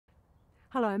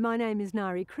Hello, my name is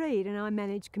Nari Creed and I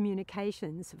manage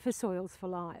communications for Soils for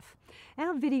Life.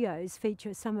 Our videos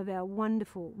feature some of our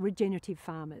wonderful regenerative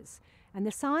farmers and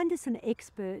the scientists and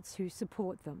experts who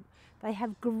support them. They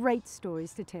have great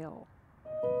stories to tell.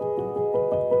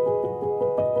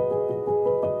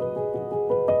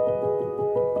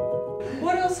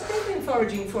 What else have they been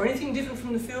foraging for? Anything different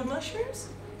from the field mushrooms?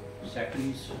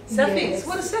 Sappies. Sappies? Yes.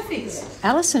 What are sappies?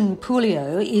 Alison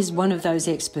Pouliot is one of those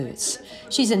experts.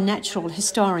 She's a natural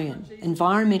historian,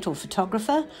 environmental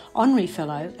photographer, honorary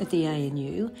fellow at the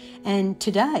ANU, and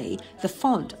today the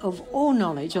font of all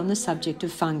knowledge on the subject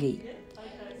of fungi.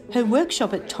 Her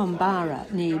workshop at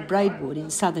Tombara near Braidwood in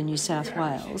southern New South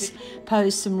Wales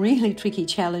posed some really tricky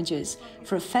challenges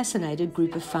for a fascinated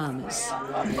group of farmers.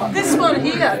 This one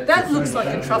here, that looks like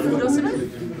a truffle, doesn't it?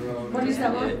 What is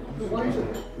that one?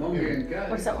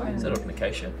 What's that one? Is that an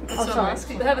acacia? That's what I'm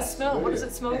asking. They have a smell. What does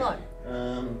it smell like?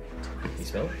 You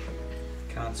smell it?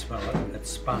 Can't smell it. It's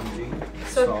spongy.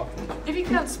 So, soft. if you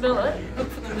can't smell it, look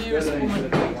for the nearest woman.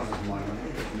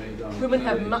 Women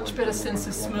have much better sense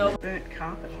of smell. Burnt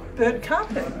carpet. Burnt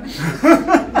carpet.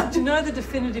 Do you know the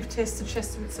definitive test to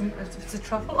test if it's a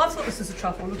truffle? I thought this was a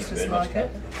truffle. It looks just like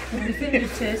it. The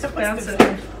definitive test, bounce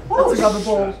it. Oh, it's a rubber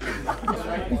ball.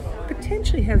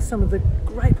 Potentially have some of the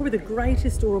probably the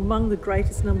greatest or among the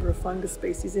greatest number of fungus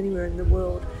species anywhere in the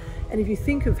world. And if you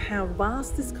think of how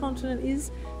vast this continent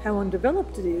is, how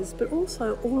undeveloped it is, but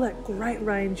also all that great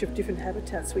range of different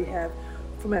habitats we have,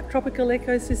 from our tropical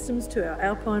ecosystems to our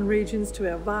alpine regions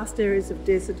to our vast areas of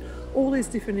desert, all these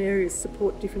different areas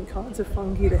support different kinds of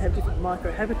fungi that have different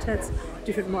microhabitats,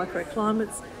 different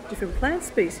microclimates, different plant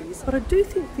species. But I do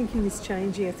think thinking is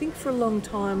changing. I think for a long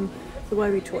time, the way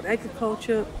we taught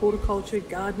agriculture, horticulture,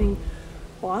 gardening,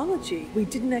 biology, we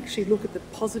didn't actually look at the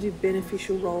positive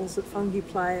beneficial roles that fungi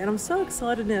play. And I'm so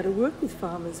excited now to work with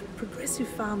farmers, progressive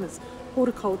farmers,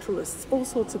 horticulturalists, all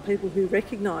sorts of people who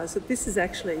recognise that this is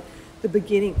actually the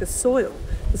beginning, the soil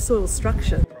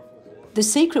structure. The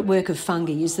secret work of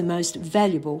fungi is the most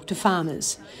valuable to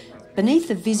farmers. Beneath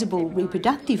the visible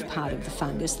reproductive part of the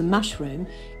fungus, the mushroom,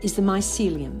 is the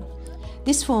mycelium.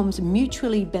 This forms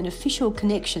mutually beneficial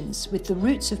connections with the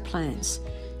roots of plants,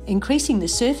 increasing the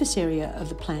surface area of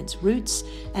the plant's roots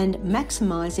and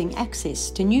maximising access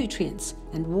to nutrients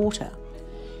and water.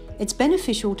 It's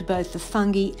beneficial to both the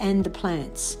fungi and the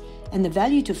plants, and the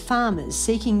value to farmers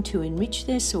seeking to enrich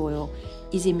their soil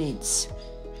is immense.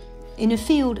 In a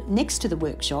field next to the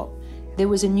workshop, there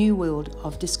was a new world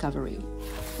of discovery.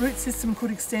 Root system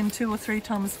could extend 2 or 3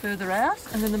 times further out,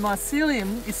 and then the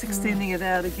mycelium is extending it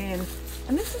out again.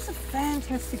 And this is a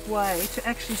fantastic way to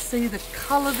actually see the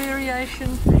colour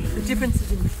variation, the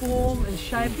differences in form and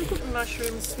shape. Look at the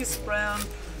mushrooms, Swiss brown,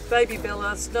 baby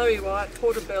bella, snowy white,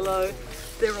 portobello.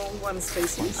 They're all one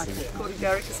species, called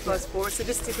Agaricus bisporus. They're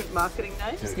just different marketing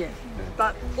names. Yeah.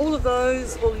 But all of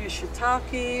those, all your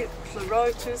shiitake,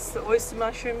 pleurotus, the oyster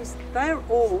mushrooms, they're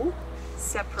all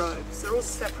saprobes. They're all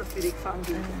saprophytic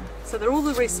fungi. So they're all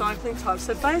the recycling types.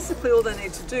 So basically all they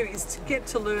need to do is to get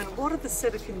to learn what are the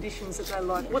set of conditions that they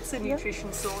like, what's their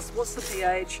nutrition source, what's the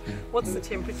pH, what's the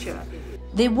temperature.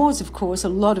 There was, of course, a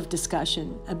lot of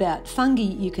discussion about fungi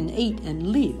you can eat and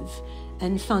live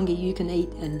and fungi you can eat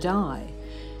and die.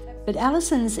 But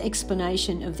Alison's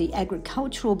explanation of the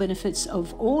agricultural benefits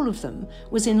of all of them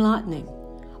was enlightening,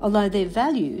 although their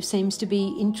value seems to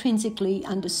be intrinsically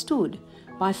understood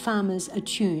by farmers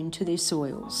attuned to their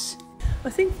soils. I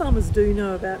think farmers do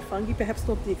know about fungi, perhaps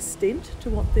not the extent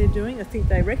to what they're doing. I think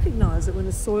they recognise that when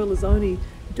the soil is only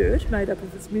dirt made up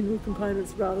of its mineral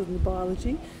components rather than the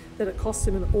biology, that it costs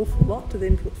them an awful lot to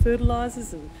then put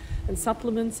fertilisers and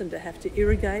supplements and to have to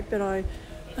irrigate. But I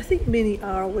think many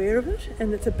are aware of it,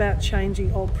 and it's about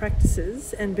changing old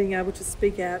practices and being able to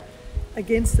speak out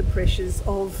against the pressures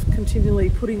of continually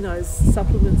putting those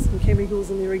supplements and chemicals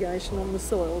and irrigation on the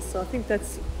soil. So I think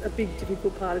that's a big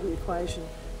difficult part of the equation.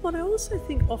 But I also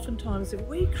think oftentimes if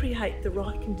we create the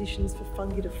right conditions for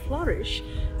fungi to flourish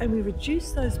and we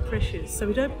reduce those pressures, so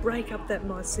we don't break up that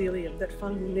mycelium, that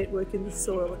fungal network in the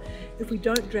soil, if we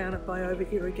don't drown it by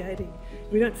over-irrigating,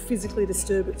 if we don't physically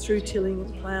disturb it through tilling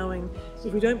and ploughing,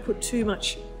 if we don't put too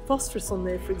much phosphorus on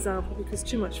there, for example, because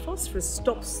too much phosphorus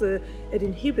it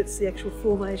inhibits the actual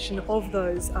formation of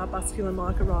those arbuscular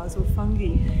mycorrhizal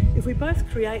fungi. If we both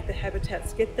create the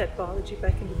habitats, get that biology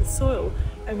back into the soil,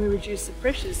 and we reduce the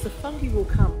pressures, the fungi will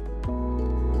come.